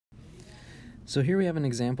So here we have an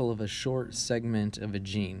example of a short segment of a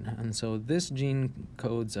gene. And so this gene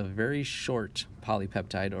codes a very short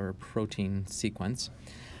polypeptide or protein sequence.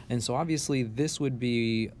 And so obviously this would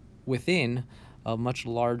be within a much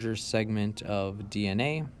larger segment of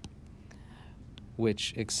DNA,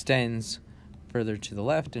 which extends further to the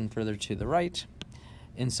left and further to the right.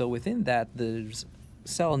 And so within that, the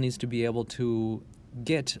cell needs to be able to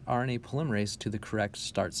get RNA polymerase to the correct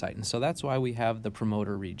start site. And so that's why we have the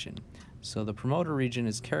promoter region. So the promoter region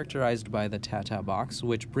is characterized by the TATA box,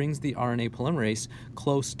 which brings the RNA polymerase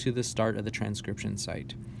close to the start of the transcription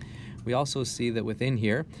site. We also see that within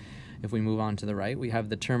here, if we move on to the right, we have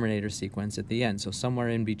the terminator sequence at the end. So somewhere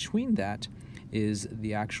in between that is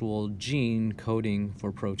the actual gene coding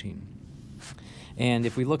for protein. And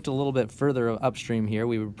if we looked a little bit further upstream here,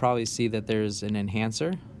 we would probably see that there's an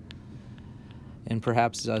enhancer and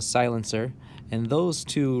perhaps a silencer. And those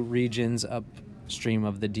two regions upstream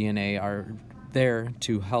of the DNA are there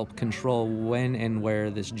to help control when and where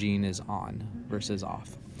this gene is on versus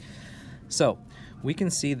off. So we can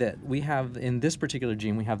see that we have, in this particular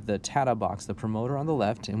gene, we have the TATA box, the promoter on the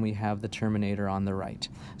left, and we have the terminator on the right.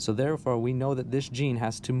 So therefore, we know that this gene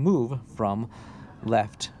has to move from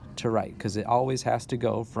left to right, because it always has to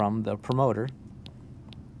go from the promoter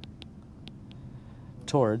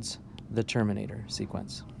towards the terminator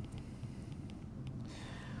sequence.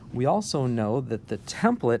 We also know that the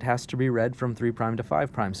template has to be read from 3' to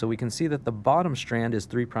 5'. So we can see that the bottom strand is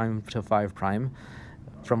 3' to 5'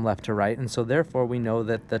 from left to right, and so therefore we know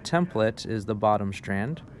that the template is the bottom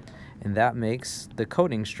strand, and that makes the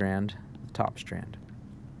coding strand the top strand.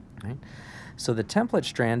 Right? So the template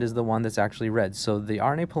strand is the one that's actually read. So the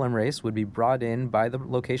RNA polymerase would be brought in by the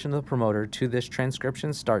location of the promoter to this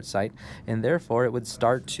transcription start site, and therefore it would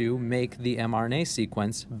start to make the mRNA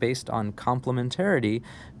sequence based on complementarity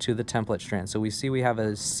to the template strand. So we see we have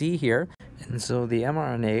a C here, and so the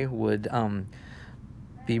mRNA would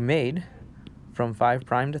be made from 5'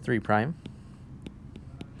 to 3'.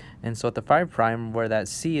 And so at the 5', where that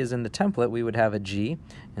C is in the template, we would have a G,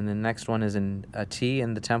 and the next one is in a T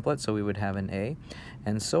in the template, so we would have an A,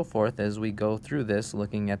 and so forth as we go through this,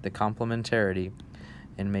 looking at the complementarity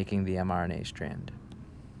and making the mRNA strand.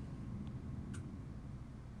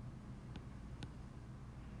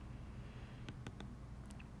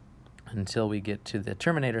 Until we get to the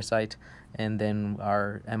terminator site, and then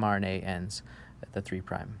our mRNA ends at the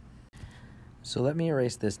 3'. So let me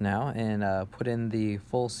erase this now and put in the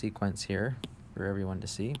full sequence here for everyone to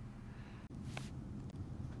see.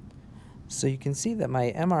 So you can see that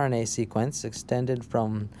my mRNA sequence extended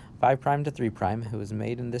from 5' to 3'. It was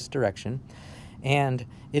made in this direction, and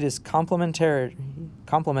it is complementary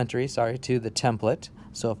to the template.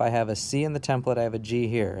 So if I have a C in the template, I have a G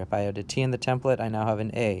here. If I had a T in the template, I now have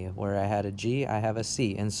an A. Where I had a G, I have a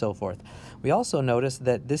C, and so forth. We also notice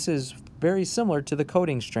that this is very similar to the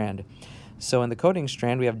coding strand. So in the coding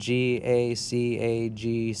strand, we have G, A, C, A,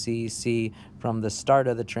 G, C, C from the start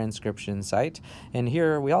of the transcription site. And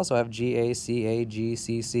here we also have G, A, C, A, G,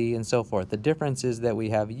 C, C, and so forth. The difference is that we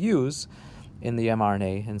have U's in the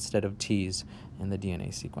mRNA instead of T's in the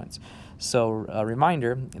DNA sequence. So a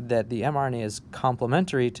reminder that the mRNA is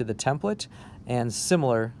complementary to the template and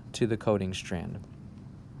similar to the coding strand.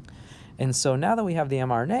 And so now that we have the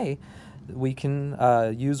mRNA, we can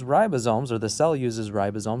use ribosomes, or the cell uses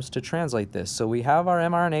ribosomes to translate this. So we have our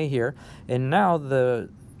mRNA here, and now the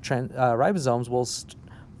ribosomes will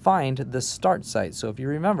find the start site. So if you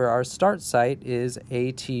remember, our start site is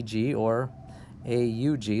ATG or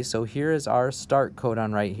AUG. So here is our start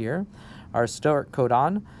codon right here. Our start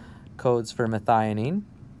codon codes for methionine.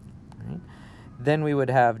 Right? Then we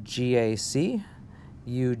would have GAC,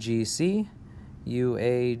 UGC,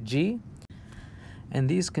 UAG, and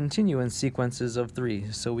these continue in sequences of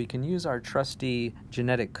 3. So we can use our trusty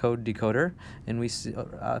genetic code decoder, and we see,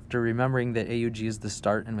 after remembering that AUG is the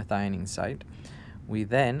start and methionine site, we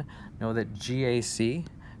then know that GAC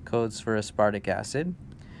codes for aspartic acid,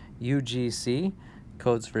 UGC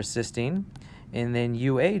codes for cysteine, and then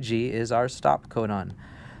UAG is our stop codon.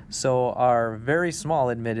 So our very small,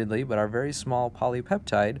 admittedly, but our very small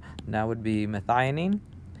polypeptide now would be methionine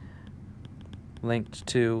linked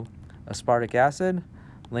to aspartic acid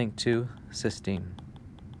linked to cysteine.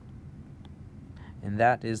 And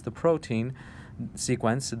that is the protein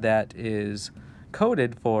sequence that is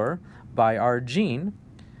coded for by our gene,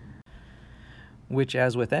 which,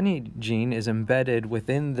 as with any gene, is embedded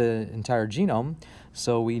within the entire genome.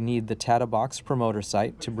 So we need the TATA box promoter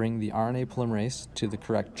site to bring the RNA polymerase to the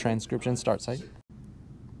correct transcription start site.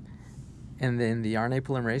 And then the RNA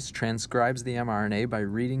polymerase transcribes the mRNA by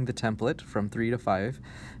reading the template from 3 to 5,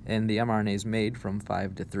 and the mRNA is made from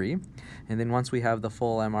 5 to 3. And then once we have the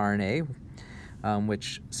full mRNA,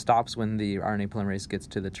 which stops when the RNA polymerase gets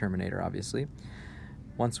to the terminator, obviously.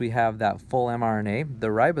 Once we have that full mRNA, the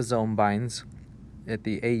ribosome binds at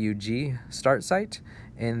the AUG start site,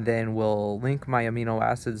 and then we'll link my amino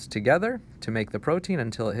acids together to make the protein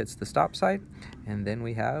until it hits the stop site, and then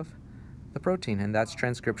we have the protein, and that's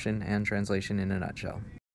transcription and translation in a nutshell.